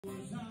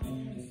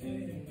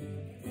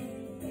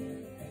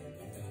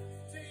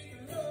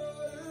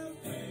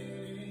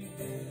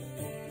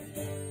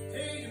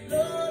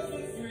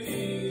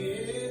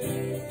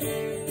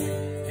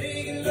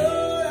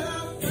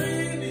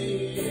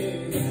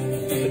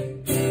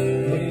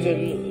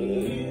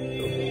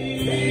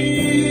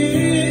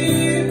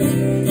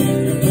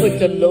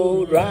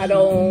load right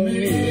on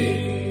me.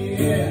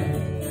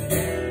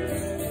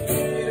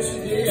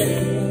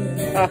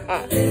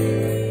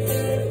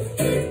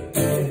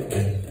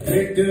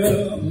 Picked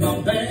up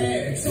my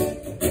bags,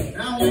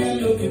 I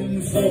went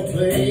looking for a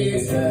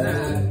place to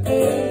hide.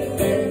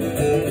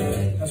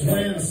 That's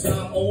when I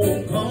saw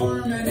old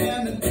Carmen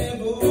and the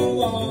devil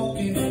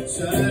walking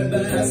side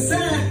by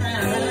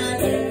side.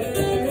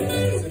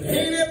 Said,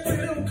 hey there,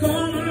 pretty little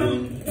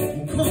Carmen,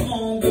 well, come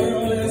on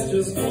girl, let's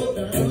just go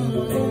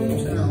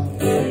downtown.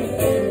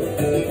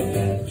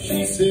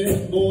 She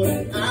said,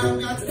 boy, I've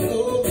got to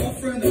go, my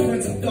friend the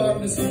Prince of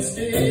Darkness can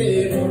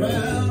stay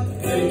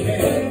around. They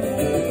can.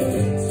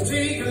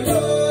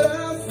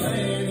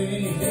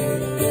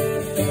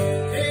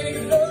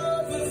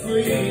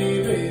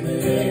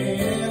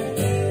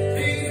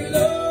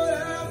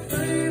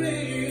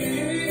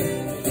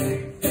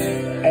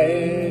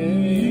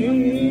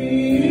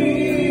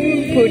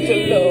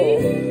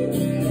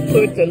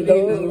 Put the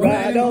load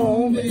right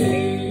on me.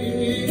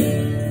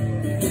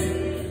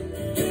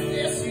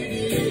 Yes, you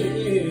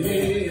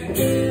did.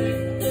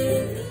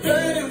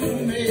 Right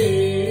on me.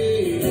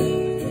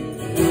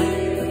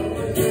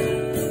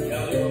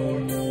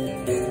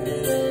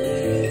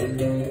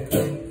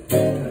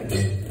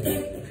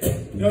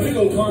 You know, to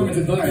go Carmen's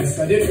advice,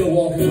 I did go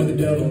walking with the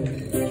devil.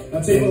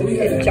 I'll tell you what, we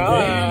had a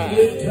damn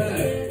good time.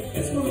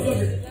 This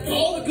motherfucker,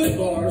 all the good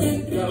bars,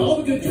 got all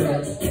the good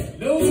drugs.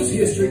 Knows his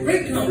history,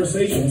 great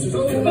conversations. There's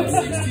only about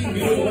 16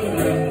 beautiful women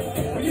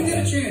around. When you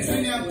get a chance,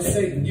 hang out with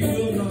Satan. You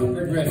will not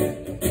regret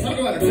it. Talk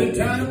about a good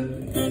time.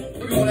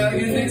 We're going out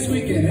again next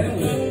weekend.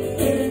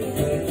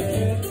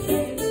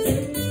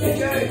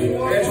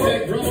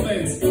 Hashtag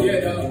bromance. Yeah,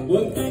 dog.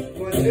 What?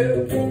 One,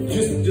 two.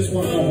 Just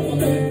one moment, one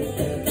minute.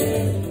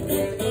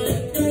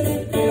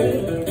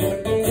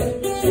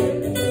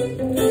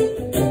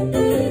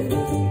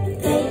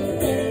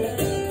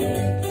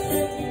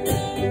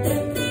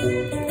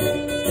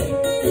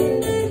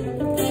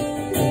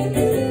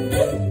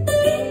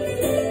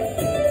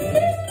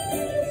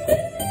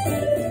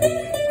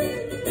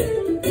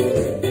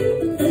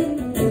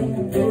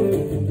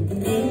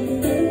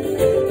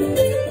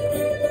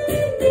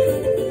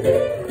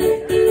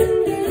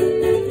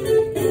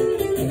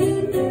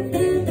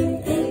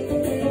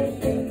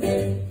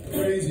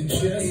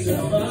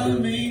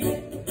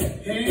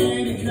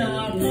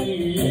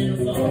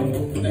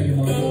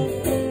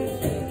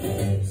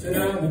 Said I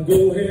will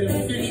go ahead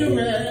and fix your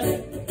ass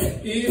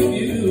if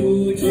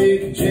you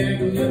take a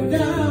jack of my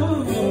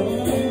down.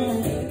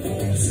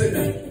 I said,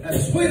 now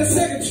just wait a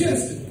second,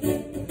 Chester.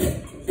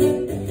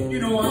 You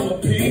know I'm a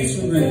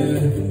peaceful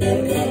man.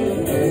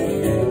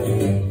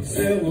 He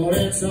said, well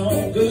that's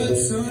all good,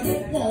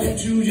 son.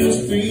 Won't you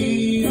just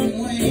feed him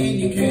when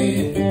you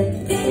can?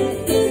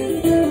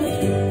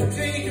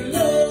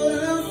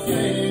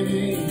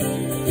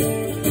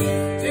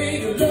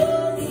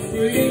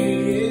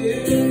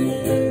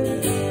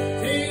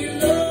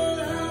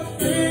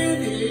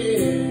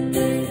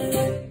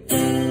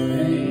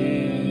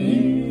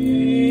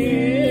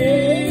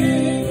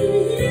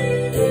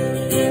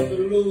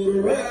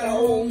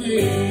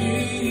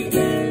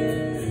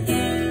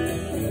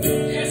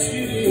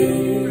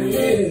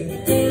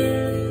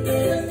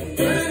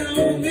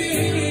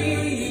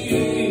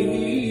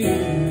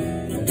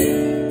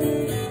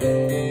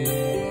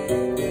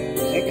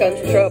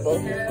 Trouble.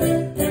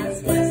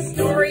 That's my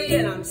story,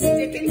 and I'm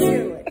sticking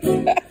to it.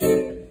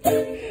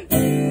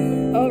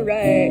 All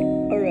right.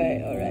 Well,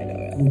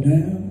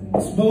 now, I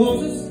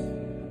suppose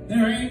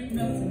there ain't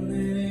nothing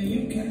that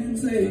you can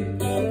say,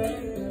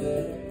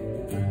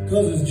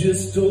 'cause it's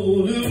just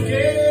old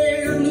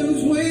okay to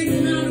lose weight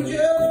and not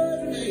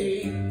judge me.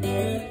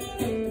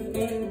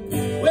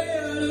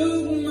 Well,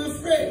 look, my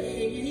friend,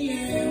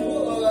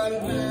 what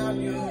about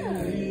your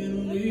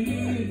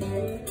enemy?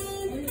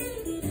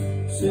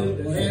 So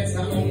that's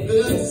how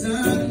good,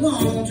 son,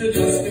 won't you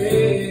just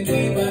stay and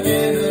keep my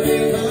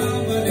enemy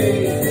company?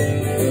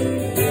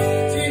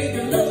 Take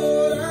a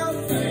load of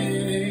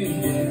pain,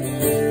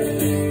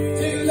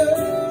 take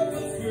love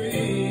for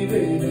free,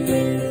 baby.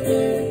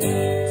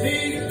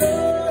 Take a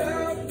load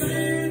of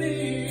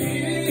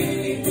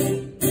pain,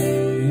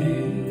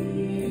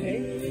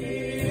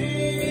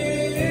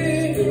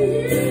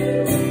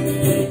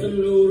 put the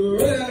load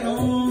right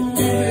on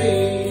me.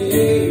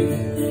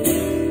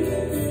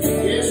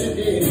 Yes, you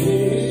did.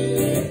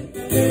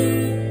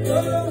 Oh,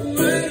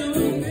 right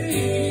on me.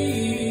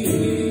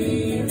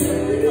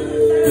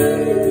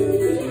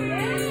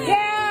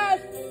 Yes!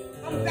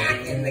 I'm back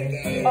in the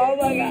game. Oh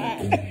my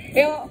God!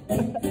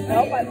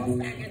 Help us! I'm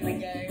back in the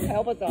game.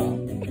 Help us all!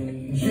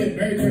 Shit,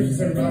 Merry Christmas,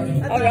 everybody.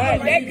 All right,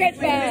 Merry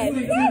Christmas!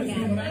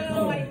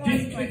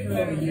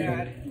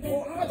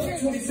 Well, how much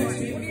is this? What do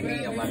you mean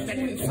you left it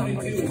in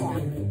somebody's car?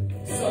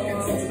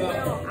 Sucking since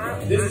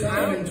about this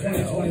time in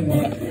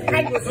 2021.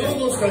 It's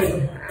almost over.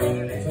 So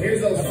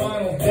here's those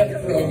final death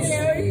throes.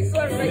 He's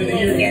sort of like, End of the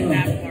year. get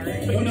that part.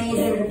 Who knows what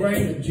it'll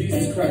bring, but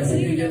Jesus Christ, it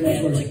can get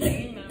much worse.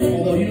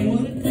 Although, you know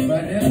what?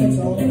 Right now, it's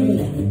all good.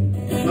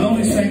 My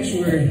only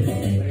sanctuary.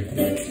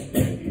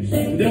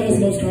 The devil's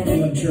most most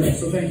comfortable in church,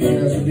 so thank you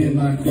guys for being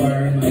my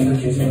choir and my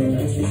church's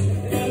pastors.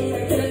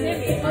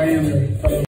 I am your